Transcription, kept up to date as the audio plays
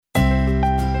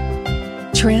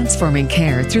Transforming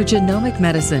care through genomic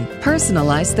medicine,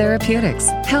 personalized therapeutics,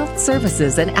 health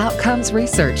services and outcomes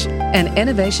research, and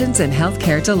innovations in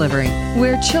healthcare delivery.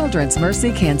 We're Children's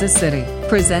Mercy Kansas City,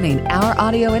 presenting our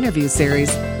audio interview series,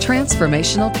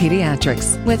 Transformational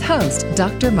Pediatrics, with host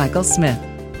Dr. Michael Smith.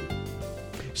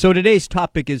 So today's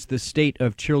topic is the state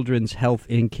of children's health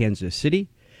in Kansas City.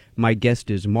 My guest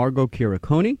is Margo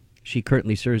Chiriconi. She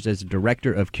currently serves as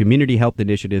Director of Community Health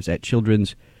Initiatives at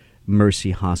Children's Mercy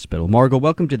Hospital. Margo,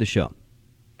 welcome to the show.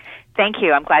 Thank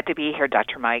you. I'm glad to be here,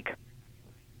 Dr. Mike.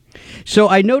 So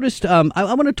I noticed, I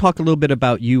want to talk a little bit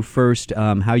about you first,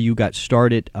 how you got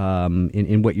started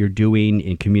in what you're doing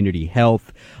in community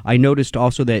health. I noticed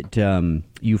also that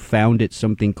you founded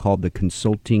something called the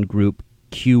consulting group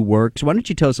Q Works. Why don't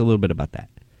you tell us a little bit about that?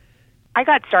 I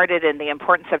got started in the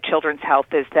importance of children's health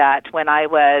is that when I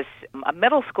was a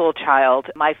middle school child,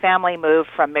 my family moved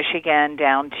from Michigan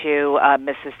down to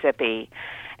Mississippi.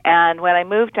 And when I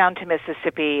moved down to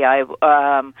Mississippi, I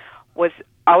was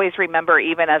always remember,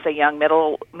 even as a young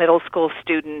middle school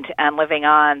student and living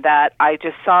on, that I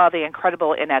just saw the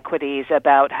incredible inequities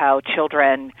about how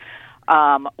children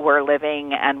were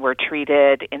living and were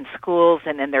treated in schools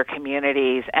and in their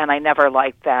communities, and I never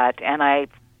liked that. And I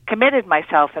committed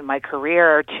myself in my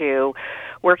career to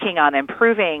working on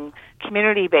improving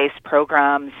community-based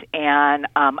programs and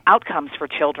outcomes for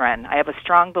children. I have a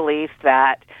strong belief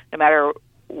that no matter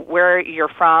where you're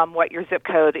from, what your zip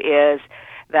code is,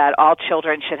 that all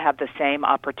children should have the same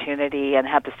opportunity and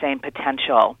have the same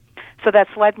potential. So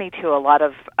that's led me to a lot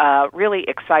of really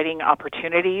exciting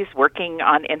opportunities, working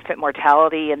on infant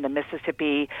mortality in the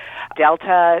Mississippi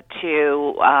Delta,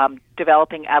 to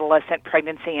developing adolescent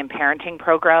pregnancy and parenting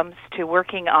programs, to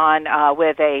working on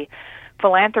with a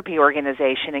philanthropy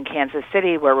organization in Kansas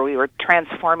City where we were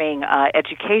transforming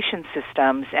education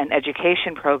systems and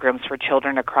education programs for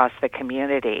children across the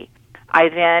community. I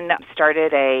then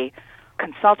started a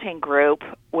consulting group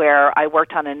where I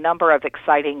worked on a number of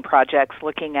exciting projects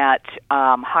looking at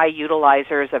high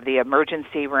utilizers of the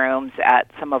emergency rooms at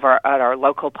our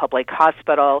local public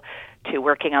hospital, to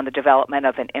working on the development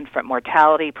of an infant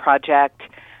mortality project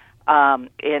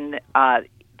in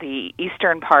the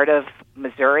eastern part of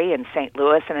Missouri, in St.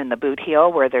 Louis and in the Boot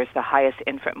Heel, where there's the highest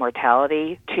infant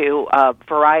mortality, to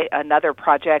another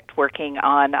project working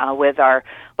on with our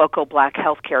local Black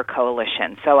Healthcare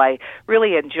Coalition. So I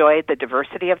really enjoyed the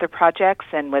diversity of the projects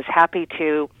and was happy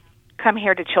to come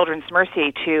here to Children's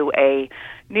Mercy to a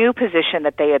new position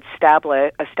that they had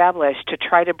established to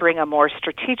try to bring a more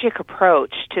strategic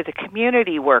approach to the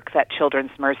community work that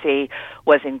Children's Mercy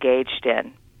was engaged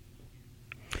in.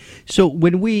 So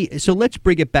let's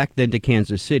bring it back then to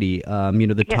Kansas City.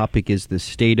 The Yes. topic is the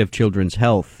state of children's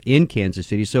health in Kansas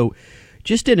City. So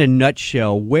just in a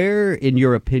nutshell, where, in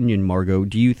your opinion, Margo,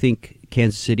 do you think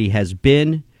Kansas City has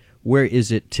been? Where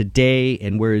is it today,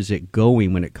 and where is it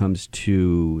going when it comes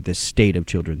to the state of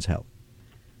children's health?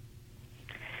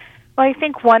 Well, I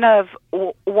think one of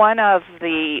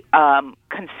the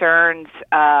concerns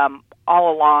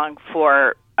all along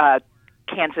for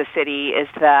Kansas City is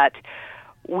that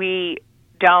we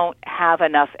don't have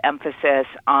enough emphasis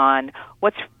on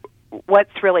what's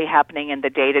really happening in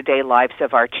the day-to-day lives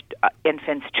of our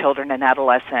infants, children, and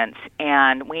adolescents.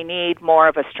 And we need more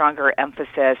of a stronger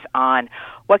emphasis on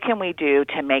what can we do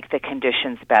to make the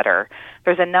conditions better.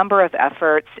 There's a number of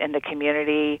efforts in the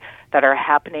community that are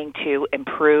happening to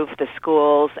improve the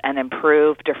schools and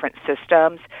improve different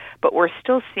systems, but we're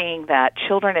still seeing that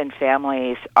children and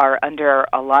families are under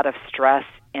a lot of stress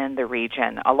in the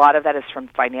region. A lot of that is from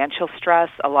financial stress.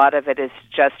 A lot of it is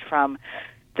just from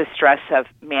the stress of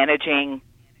managing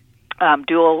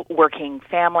dual working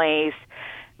families,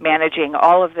 managing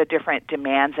all of the different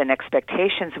demands and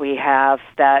expectations we have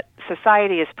that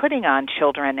society is putting on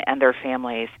children and their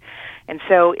families. And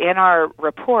so in our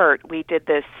report, we did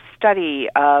this study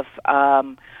of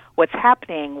what's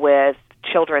happening with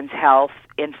children's health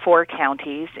in 4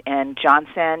 counties, in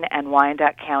Johnson and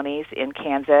Wyandotte counties in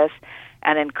Kansas,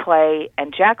 and in Clay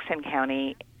and Jackson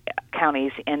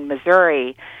counties in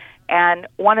Missouri. And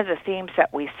one of the themes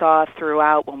that we saw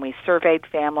throughout when we surveyed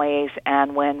families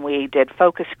and when we did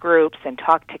focus groups and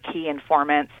talked to key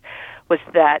informants was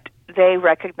that they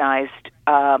recognized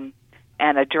and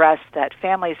addressed that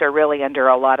families are really under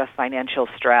a lot of financial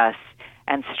stress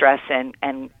and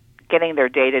getting their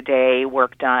day-to-day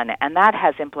work done, and that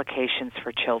has implications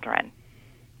for children.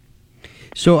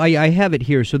 So I have it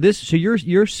here. So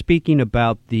you're speaking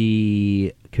about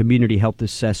the community health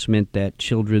assessment that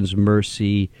Children's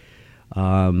Mercy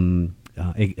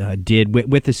did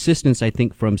with assistance, I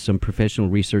think, from some professional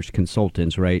research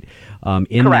consultants, right?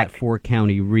 In Correct. that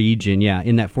 4-county region,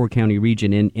 in that 4-county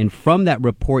region, and from that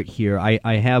report here,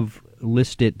 I have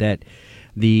listed that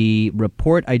the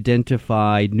report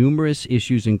identified numerous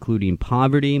issues, including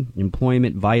poverty,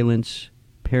 employment, violence,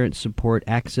 parent support,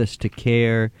 access to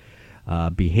care,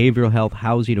 behavioral health,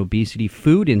 housing, obesity,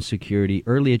 food insecurity,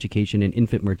 early education, and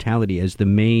infant mortality as the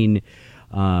main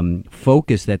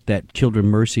focus that Children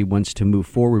Mercy wants to move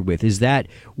forward with. Is that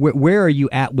where are you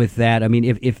at with that? I mean,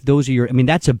 if those are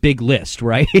that's a big list,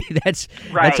 right? that's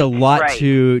a lot right.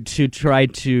 to try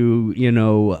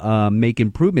to make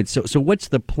improvements. So what's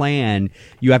the plan?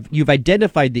 You've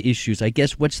identified the issues. I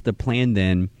guess what's the plan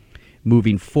then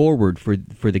moving forward for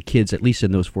the kids, at least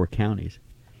in those 4 counties?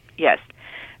 Yes.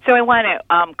 So I want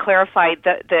to clarify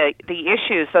the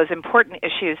issues, those important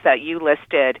issues that you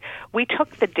listed. We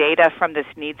took the data from this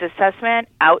needs assessment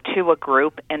out to a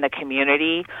group in the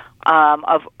community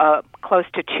of close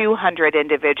to 200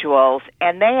 individuals,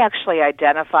 and they actually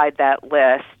identified that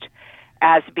list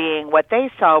as being what they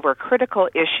saw were critical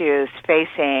issues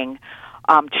facing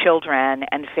children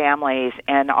and families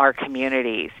in our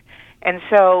communities. And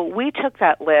so we took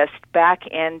that list back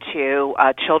into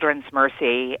Children's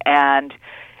Mercy and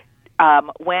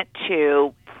went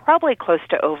to probably close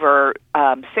to over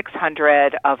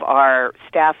 600 of our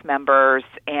staff members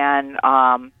and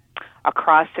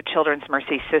across the Children's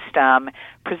Mercy system,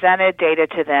 presented data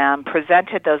to them,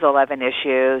 presented those 11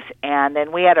 issues, and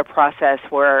then we had a process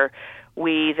where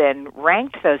we then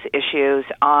ranked those issues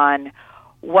on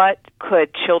what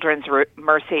could Children's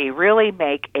Mercy really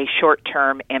make a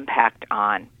short-term impact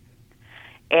on.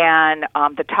 And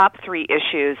the top 3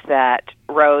 issues that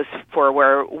rose for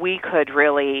where we could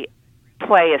really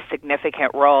play a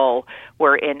significant role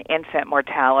were in infant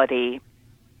mortality,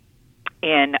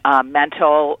 in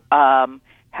mental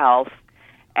health,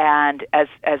 and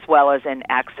as well as in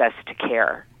access to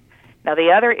care. Now,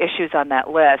 the other issues on that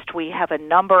list, we have a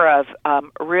number of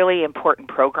really important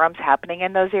programs happening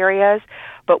in those areas,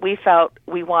 but we felt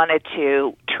we wanted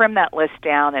to trim that list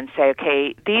down and say,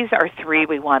 okay, these are 3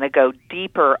 we want to go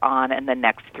deeper on in the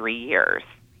next 3 years.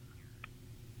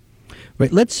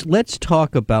 Right. Let's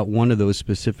talk about one of those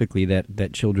specifically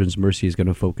that Children's Mercy is going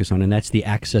to focus on, and that's the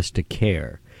access to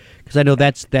care. Because I know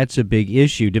that's a big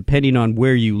issue depending on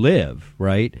where you live,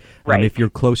 right? Right. If you're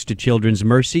close to Children's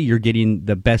Mercy, you're getting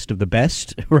the best of the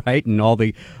best, right? And all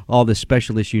the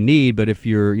specialists you need. But if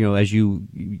you're, as you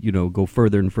go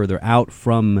further and further out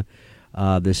from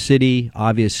the city,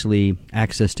 obviously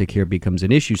access to care becomes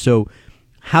an issue. So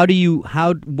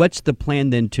what's the plan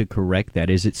then to correct that?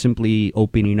 Is it simply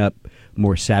opening up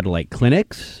more satellite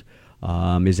clinics?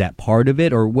 Is that part of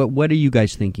it? Or what are you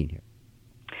guys thinking here?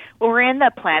 Well, we're in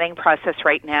the planning process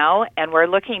right now, and we're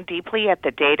looking deeply at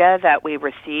the data that we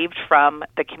received from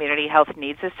the Community Health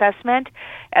Needs Assessment,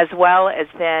 as well as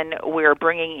then we're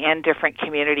bringing in different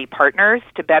community partners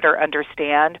to better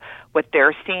understand what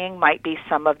they're seeing might be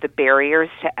some of the barriers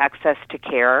to access to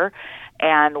care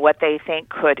and what they think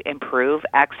could improve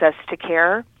access to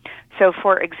care. So,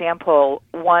 for example,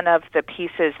 one of the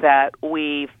pieces that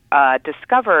we've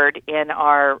discovered in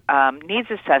our needs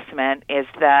assessment is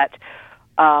that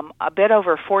a bit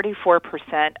over 44%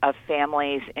 of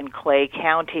families in Clay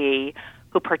County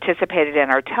who participated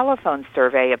in our telephone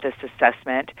survey of this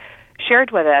assessment shared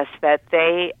with us that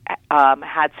they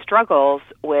had struggles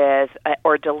with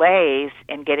or delays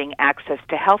in getting access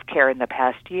to health care in the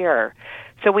past year.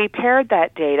 So we paired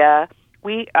that data.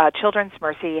 Children's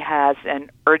Mercy has an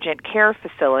urgent care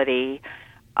facility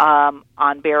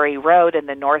on Berry Road in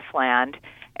the Northland,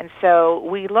 and so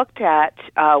we looked at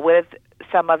with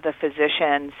some of the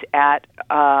physicians at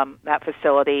that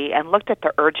facility and looked at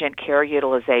the urgent care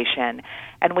utilization.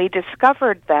 And we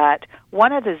discovered that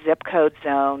one of the zip code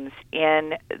zones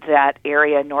in that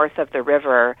area north of the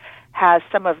river has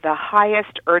some of the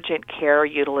highest urgent care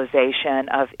utilization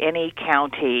of any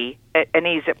county,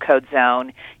 any zip code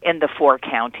zone in the 4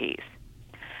 counties.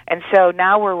 And so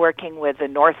now we're working with the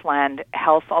Northland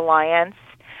Health Alliance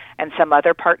and some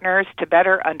other partners to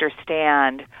better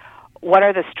understand what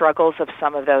are the struggles of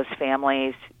some of those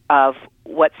families, of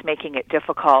what's making it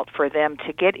difficult for them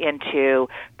to get into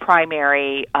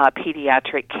primary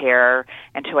pediatric care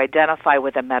and to identify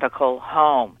with a medical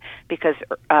home. Because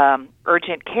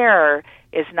urgent care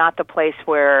is not the place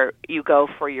where you go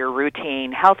for your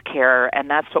routine health care, and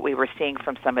that's what we were seeing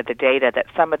from some of the data, that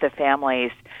some of the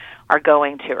families are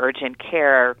going to urgent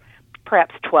care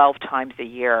perhaps 12 times a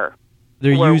year.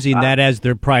 They're using that as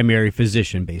their primary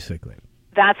physician, basically.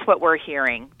 That's what we're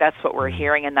hearing. That's what we're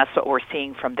hearing, and that's what we're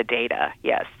seeing from the data,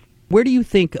 yes. Where do you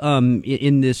think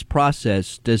in this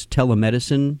process does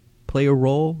telemedicine play a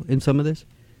role in some of this?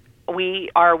 We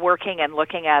are working and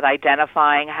looking at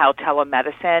identifying how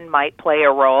telemedicine might play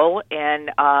a role in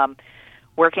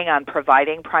working on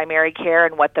providing primary care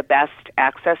and what the best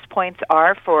access points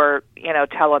are for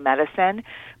telemedicine.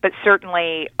 But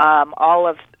certainly, all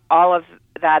of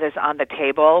that is on the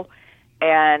table,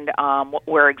 and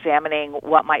we're examining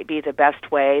what might be the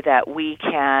best way that we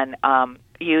can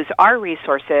use our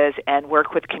resources and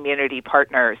work with community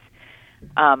partners.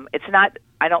 It's not.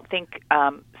 I don't think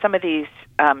some of these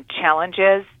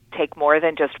challenges take more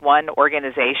than just one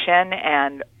organization,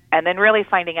 and then really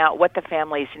finding out what the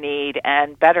families need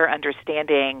and better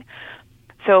understanding.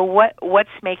 So what's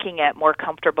making it more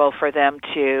comfortable for them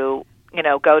to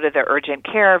go to the urgent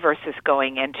care versus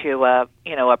going into a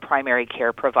primary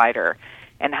care provider,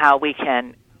 and how we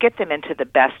can get them into the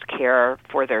best care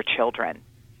for their children.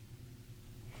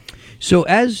 So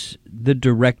as the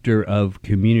director of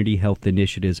community health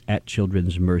initiatives at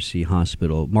Children's Mercy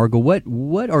Hospital, Margot,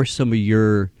 what are some of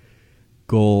your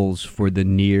goals for the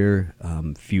near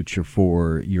future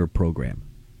for your program?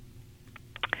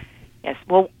 Yes,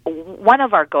 well, one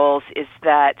of our goals is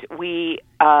that we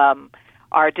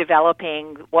are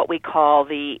developing what we call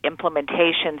the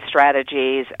implementation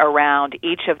strategies around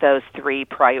each of those three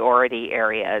priority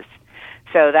areas.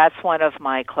 So that's one of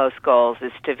my close goals,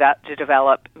 is to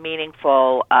develop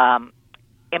meaningful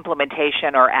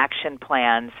implementation or action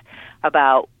plans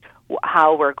about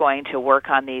how we're going to work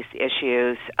on these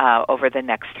issues over the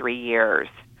next 3 years.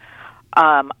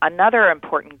 Another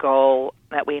important goal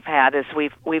that we've had is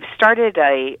we've started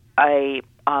a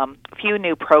few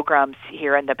new programs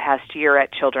here in the past year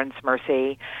at Children's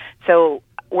Mercy. So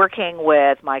working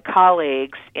with my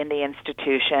colleagues in the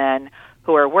institution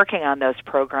who are working on those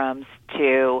programs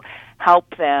to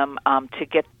help them to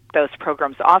get those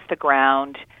programs off the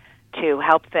ground, to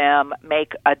help them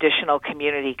make additional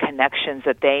community connections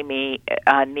that they need,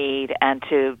 and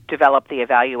to develop the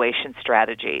evaluation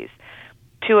strategies.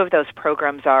 Two of those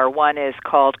programs are, one is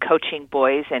called Coaching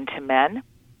Boys into Men,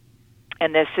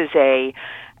 and this is a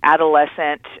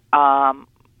adolescent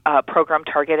program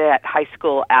targeted at high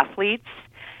school athletes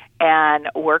and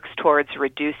works towards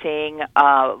reducing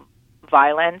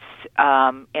violence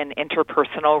in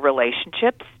interpersonal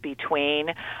relationships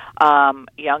between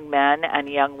young men and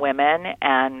young women,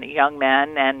 and young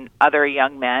men and other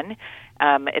young men.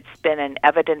 It's been an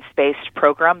evidence-based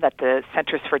program that the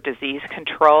Centers for Disease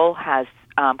Control has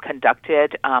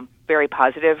conducted very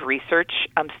positive research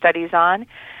studies on.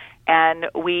 And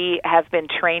we have been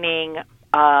training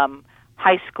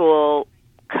high school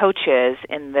coaches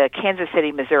in the Kansas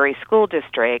City, Missouri School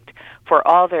District for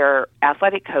all their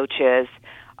athletic coaches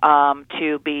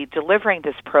to be delivering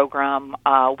this program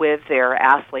with their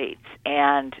athletes.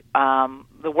 And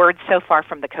the words so far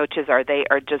from the coaches are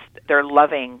they're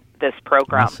loving this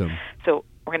program. Awesome. So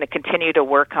we're going to continue to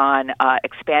work on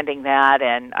expanding that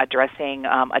and addressing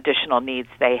additional needs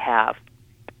they have.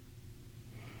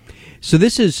 So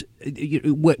this is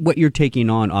what you're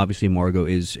taking on. Obviously, Margot,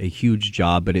 is a huge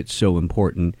job, but it's so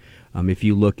important. If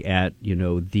you look at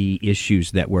the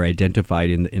issues that were identified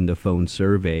in the phone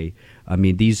survey, I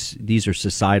mean these are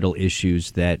societal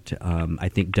issues that I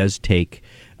think does take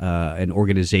an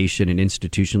organization, an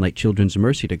institution like Children's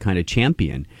Mercy to kind of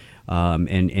champion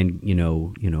and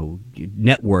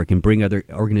network and bring other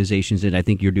organizations in. I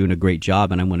think you're doing a great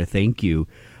job, and I want to thank you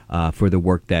for the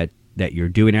work that you're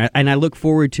doing. And I look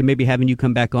forward to maybe having you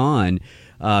come back on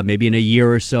maybe in a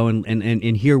year or so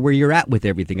and hear where you're at with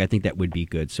everything. I think that would be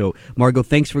good. So, Margot,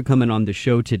 thanks for coming on the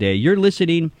show today. You're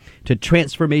listening to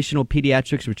Transformational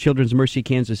Pediatrics with Children's Mercy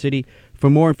Kansas City.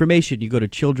 For more information, you go to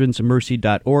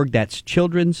childrensmercy.org. That's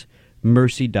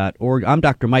childrensmercy.org. I'm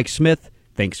Dr. Mike Smith.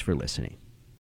 Thanks for listening.